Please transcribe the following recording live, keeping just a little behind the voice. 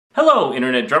Hello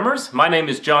Internet Drummers, my name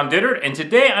is Jon Dittert and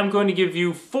today I'm going to give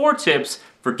you 4 tips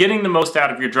for getting the most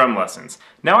out of your drum lessons.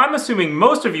 Now I'm assuming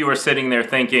most of you are sitting there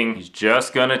thinking, he's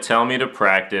just gonna tell me to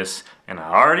practice, and I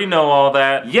already know all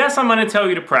that. Yes, I'm gonna tell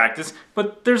you to practice,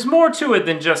 but there's more to it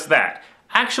than just that.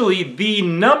 Actually, the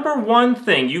number one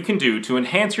thing you can do to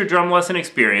enhance your drum lesson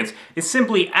experience is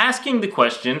simply asking the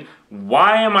question,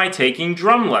 why am I taking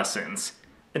drum lessons?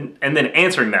 And then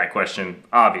answering that question,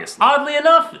 obviously. Oddly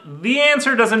enough, the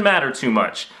answer doesn't matter too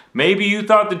much. Maybe you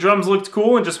thought the drums looked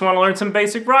cool and just want to learn some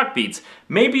basic rock beats.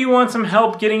 Maybe you want some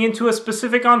help getting into a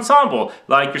specific ensemble,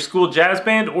 like your school jazz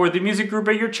band or the music group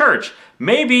at your church.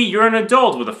 Maybe you're an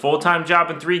adult with a full-time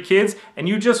job and 3 kids, and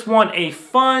you just want a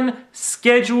fun,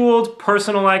 scheduled,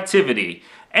 personal activity.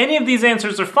 Any of these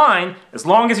answers are fine, as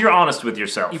long as you're honest with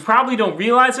yourself. You probably don't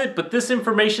realize it, but this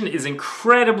information is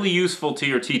incredibly useful to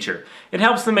your teacher. It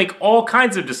helps them make all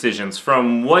kinds of decisions,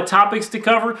 from what topics to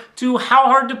cover to how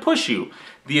hard to push you.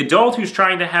 The adult who's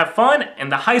trying to have fun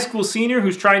and the high school senior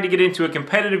who's trying to get into a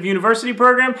competitive university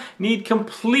program need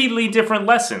completely different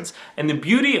lessons. And the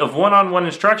beauty of one-on-one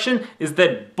instruction is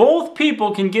that both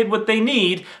people can get what they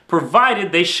need,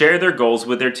 provided they share their goals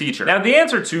with their teacher. Now the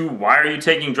answer to why are you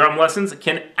taking drum lessons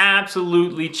can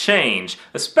absolutely change,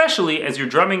 especially as your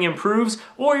drumming improves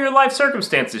or your life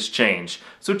circumstances change.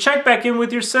 So check back in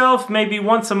with yourself maybe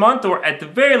once a month or at the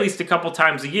very least a couple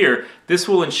times a year. This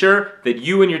will ensure that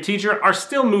you and your teacher are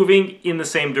still moving in the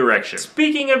same direction.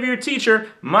 Speaking of your teacher,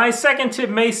 my second tip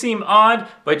may seem odd,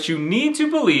 but you need to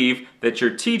believe that your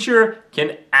teacher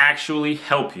can actually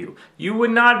help you. You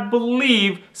would not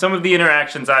believe some of the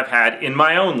interactions I've had in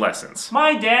my own lessons.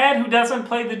 My dad, who doesn't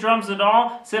play the drums at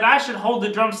all, said I should hold the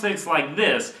drumsticks like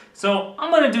this, so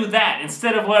I'm gonna do that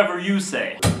instead of whatever you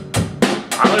say.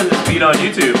 I learned this beat on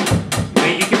YouTube. You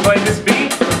think you can play this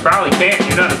beat? You probably can't.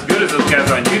 You're not as good as those guys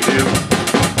on YouTube.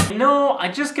 No, I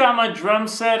just got my drum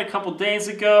set a couple days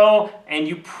ago, and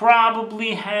you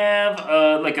probably have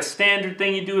like a standard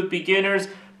thing you do with beginners,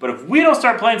 but if we don't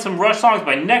start playing some Rush songs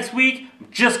by next week, I'm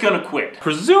just gonna quit.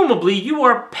 Presumably, you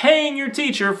are paying your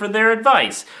teacher for their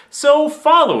advice, so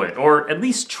follow it, or at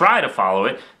least try to follow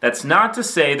it. That's not to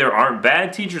say there aren't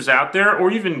bad teachers out there,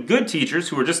 or even good teachers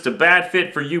who are just a bad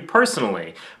fit for you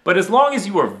personally. But as long as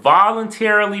you are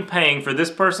voluntarily paying for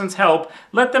this person's help,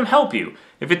 let them help you.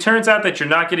 If it turns out that you're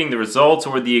not getting the results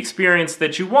or the experience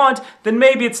that you want, then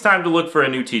maybe it's time to look for a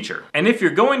new teacher. And if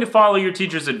you're going to follow your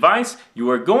teacher's advice, you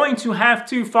are going to have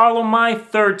to follow my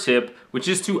third tip, which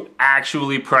is to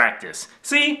actually practice.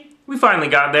 See? We finally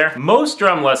got there. Most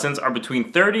drum lessons are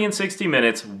between 30 and 60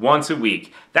 minutes once a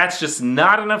week. That's just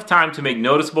not enough time to make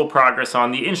noticeable progress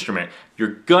on the instrument. You're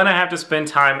gonna have to spend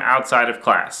time outside of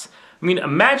class. I mean,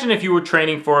 imagine if you were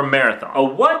training for a marathon. A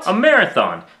what? A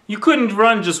marathon. You couldn't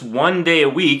run just 1 day a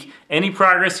week. Any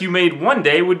progress you made one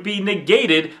day would be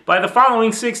negated by the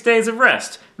following 6 days of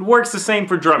rest. It works the same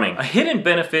for drumming. A hidden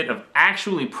benefit of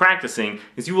actually practicing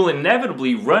is you will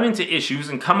inevitably run into issues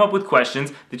and come up with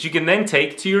questions that you can then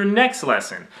take to your next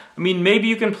lesson. I mean, maybe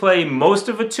you can play most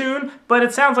of a tune, but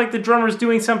it sounds like the drummer's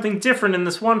doing something different in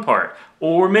this one part.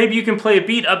 Or maybe you can play a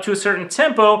beat up to a certain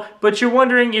tempo, but you're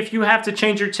wondering if you have to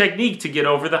change your technique to get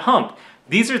over the hump.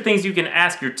 These are things you can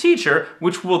ask your teacher,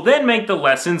 which will then make the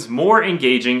lessons more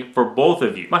engaging for both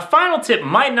of you. My final tip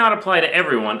might not apply to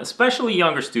everyone, especially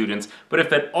younger students, but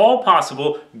if at all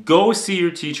possible, go see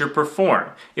your teacher perform.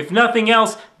 If nothing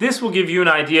else, this will give you an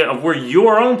idea of where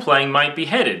your own playing might be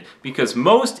headed, because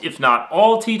most, if not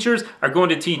all, teachers are going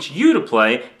to teach you to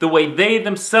play the way they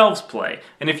themselves play.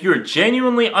 And if you're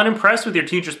genuinely unimpressed with your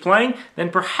teacher's playing, then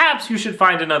perhaps you should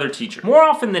find another teacher. More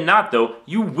often than not, though,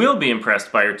 you will be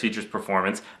impressed by your teacher's performance,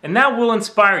 and that will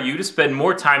inspire you to spend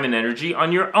more time and energy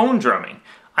on your own drumming.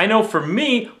 I know for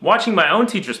me, watching my own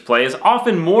teachers play is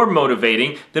often more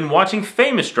motivating than watching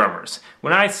famous drummers.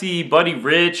 When I see Buddy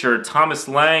Rich or Thomas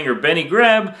Lang or Benny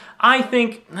Greb, I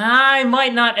think, I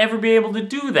might not ever be able to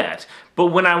do that. But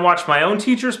when I watch my own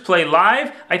teachers play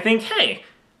live, I think, hey,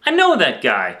 I know that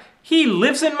guy. He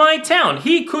lives in my town.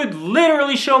 He could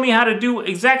literally show me how to do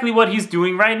exactly what he's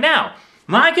doing right now.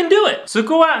 I can do it! So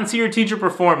go out and see your teacher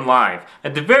perform live.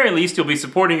 At the very least, you'll be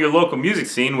supporting your local music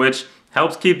scene, which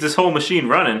helps keep this whole machine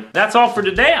running. That's all for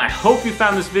today. I hope you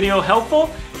found this video helpful.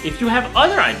 If you have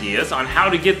other ideas on how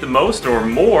to get the most or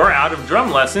more out of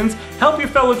drum lessons, help your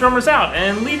fellow drummers out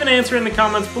and leave an answer in the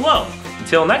comments below.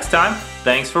 Until next time,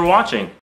 thanks for watching.